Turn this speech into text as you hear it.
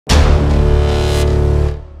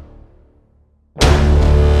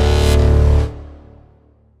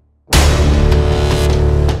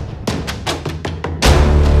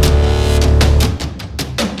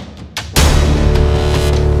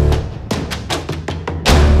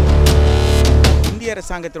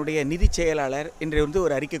அரசாங்கத்தினுடைய நிதி செயலாளர் இன்று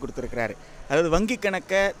ஒரு அறிக்கை கொடுத்திருக்கிறார். அதாவது வங்கி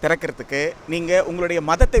கணக்கை திறக்கிறதுக்கு நீங்கள் உங்களுடைய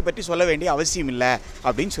மதத்தை பற்றி சொல்ல வேண்டிய அவசியம் இல்லை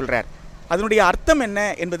அப்படின்னு சொல்கிறார். அதனுடைய அர்த்தம் என்ன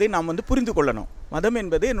என்பதை நாம் புரிந்து கொள்ளணும். மதம்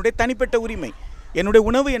என்பது என்னுடைய தனிப்பட்ட உரிமை, என்னுடைய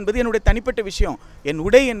உணவு என்பது என்னுடைய தனிப்பட்ட விஷயம், என்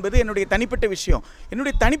உடை என்பது என்னுடைய தனிப்பட்ட விஷயம்.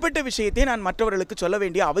 என்னுடைய தனிப்பட்ட விஷயத்தை நான் மற்றவர்களுக்கு சொல்ல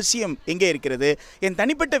வேண்டிய அவசியம் எங்கே இருக்கிறது? என்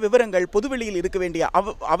தனிப்பட்ட விவரங்கள் பொதுவெளியில் இருக்க வேண்டிய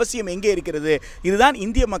அவசியம் எங்கே இருக்கிறது? இதுதான்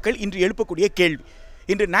இந்திய மக்கள் இன்று எழுப்பக்கூடிய கேள்வி.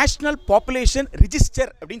 இன்று நேஷ்னல் பாப்புலேஷன்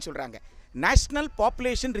ரிஜிஸ்டர் அப்படின்னு சொல்கிறாங்க. நேஷ்னல்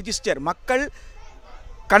பாப்புலேஷன் ரிஜிஸ்டர், மக்கள்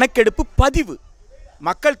கணக்கெடுப்பு பதிவு,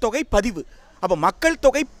 மக்கள் தொகை பதிவு. அப்போ மக்கள்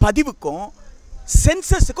தொகை பதிவுக்கும்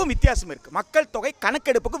சென்சஸுக்கும் வித்தியாசம் இருக்குது, மக்கள் தொகை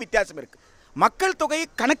கணக்கெடுப்புக்கும் வித்தியாசம் இருக்குது. மக்கள் தொகை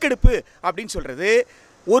கணக்கெடுப்பு அப்படின்னு சொல்கிறது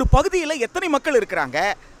ஒரு பகுதியில் எத்தனை மக்கள் இருக்கிறாங்க,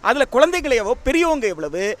 அதில் குழந்தைகள் எவ்வளோ, பெரியவங்க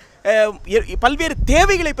எவ்வளவு, பல்வேறு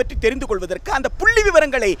தேவைகளை பற்றி தெரிந்து கொள்வதற்கு அந்த புள்ளி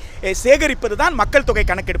விவரங்களை சேகரிப்பது தான் மக்கள் தொகை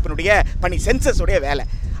கணக்கெடுப்பினுடைய பணி, சென்சஸுடைய வேலை.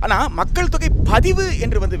 ஆனால் மக்கள் தொகை பதிவு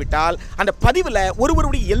என்று வந்துவிட்டால் அந்த பதிவில்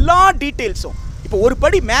ஒருவருடைய எல்லா டீட்டெயில்ஸும், இப்போ ஒரு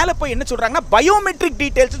படி மேலே போய் என்ன சொல்கிறாங்கன்னா பயோமெட்ரிக்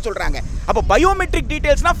டீட்டெயில்ஸ் சொல்கிறாங்க. அப்போ பயோமெட்ரிக்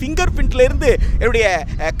டீட்டெயில்ஸ்னால் ஃபிங்கர் பிரிண்ட்லேருந்து என்னுடைய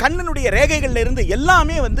கண்ணினுடைய ரேகைகள்லேருந்து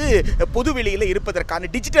எல்லாமே பொதுவெளியில் இருப்பதற்கான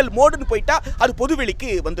டிஜிட்டல் மோடுன்னு போயிட்டா அது பொதுவெளிக்கு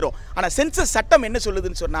வந்துடும். ஆனால் சென்சஸ் சட்டம் என்ன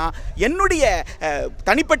சொல்லுதுன்னு சொன்னால், என்னுடைய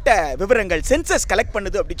தனிப்பட்ட விவரங்கள் சென்சஸ் கலெக்ட்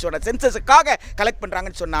பண்ணுது அப்படின்னு சொன்னால், சென்சஸுக்காக கலெக்ட்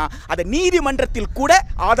பண்ணுறாங்கன்னு சொன்னால் அதை நீதிமன்றத்தில் கூட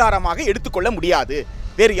ஆதாரமாக எடுத்துக்கொள்ள முடியாது,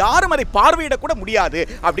 வேறு யாரும் அதை பார்வையிடக்கூட முடியாது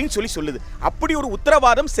அப்படின்னு சொல்லுது. அப்படி ஒரு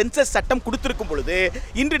உத்தரவாதம் சென்சஸ் சட்டம் கொடுத்திருக்கும் பொழுது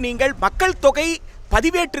இன்று நீங்கள் மக்கள் தொகை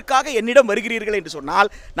பதிவேற்றுக்காக என்னிடம் வருகிறீர்கள் என்று சொன்னால்,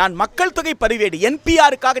 நான் மக்கள் தொகை பதிவேடு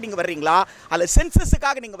என்பிஆருக்காக நீங்கள் வர்றீங்களா அல்ல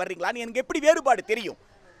சென்சஸுக்காக நீங்கள் வர்றீங்களான்னு எனக்கு எப்படி வேறுபாடு தெரியும்?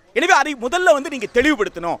 எனவே அதை முதல்ல நீங்கள்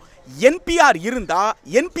தெளிவுபடுத்தணும். என்பிஆர் இருந்தால்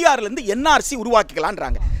என்பிஆர்லேருந்து என்ஆர்சி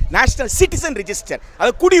உருவாக்கிக்கலான்றாங்க, நேஷனல் சிட்டிசன் ரிஜிஸ்டர்,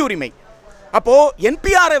 அது குடியுரிமை. அப்போது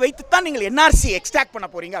என்பிஆரை வைத்துத்தான் நீங்கள் என்ஆர்சி எக்ஸ்ட்ராக்ட் பண்ண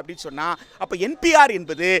போகிறீங்க அப்படின்னு சொன்னால், அப்போ என்பிஆர்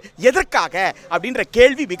என்பது எதற்காக அப்படின்ற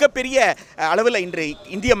கேள்வி மிகப்பெரிய அளவில் இன்று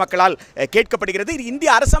இந்திய மக்களால் கேட்கப்படுகிறது. இது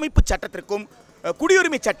இந்திய அரசமைப்பு சட்டத்திற்கும்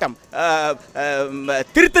குடியுரிமை சட்டம்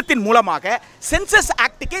திருத்தத்தின் மூலமாக சென்சஸ்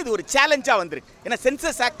ஆக்டுக்கே இது ஒரு சேலஞ்சாக வந்திருக்கு. ஏன்னா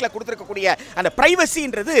சென்சஸ் ஆக்டில் கொடுத்துருக்கக்கூடிய அந்த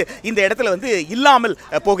பிரைவசின்றது இந்த இடத்துல இல்லாமல்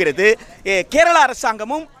போகிறது. கேரள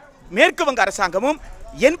அரசாங்கமும் மேற்கு வங்க அரசாங்கமும்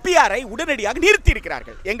என்பிஆரை உடனடியாக நிறுத்தி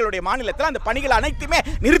இருக்கிறார்கள். எங்களுடைய மாநிலத்தில் அந்த பணிகள் அனைத்துமே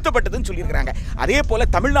நிறுத்தப்பட்டதுன்னு சொல்லியிருக்கிறாங்க. அதே போல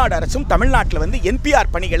தமிழ்நாடு அரசும் தமிழ்நாட்டில்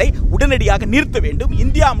என்பிஆர் பணிகளை உடனடியாக நிறுத்த வேண்டும்,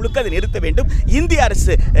 இந்தியா முழுக்க அதை நிறுத்த வேண்டும், இந்திய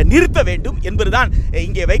அரசு நிறுத்த வேண்டும் என்பதுதான்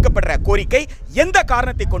இங்கே வைக்கப்படுற கோரிக்கை. எந்த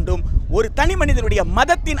காரணத்தை கொண்டும் ஒரு தனி மனிதனுடைய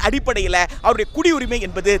மதத்தின் அடிப்படையில் அவருடைய குடியுரிமை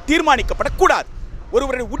என்பது தீர்மானிக்கப்படக்கூடாது.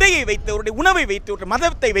 ஒருவருடைய உடையை வைத்து, அவருடைய உணவை வைத்து, ஒரு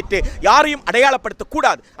மதத்தை வைத்து யாரையும்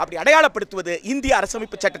அடையாளப்படுத்தக்கூடாது. அப்படி அடையாளப்படுத்துவது இந்திய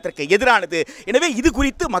அரசமைப்பு சட்டத்திற்கு எதிரானது. எனவே இது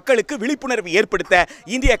குறித்து மக்களுக்கு விழிப்புணர்வு ஏற்படுத்த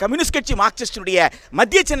இந்திய கம்யூனிஸ்ட் கட்சி மார்க்சிஸ்டுடைய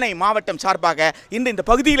மத்திய சென்னை மாவட்டம் சார்பாக இந்த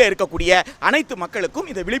பகுதியில் இருக்கக்கூடிய அனைத்து மக்களுக்கும்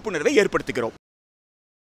இந்த விழிப்புணர்வை ஏற்படுத்துகிறோம்.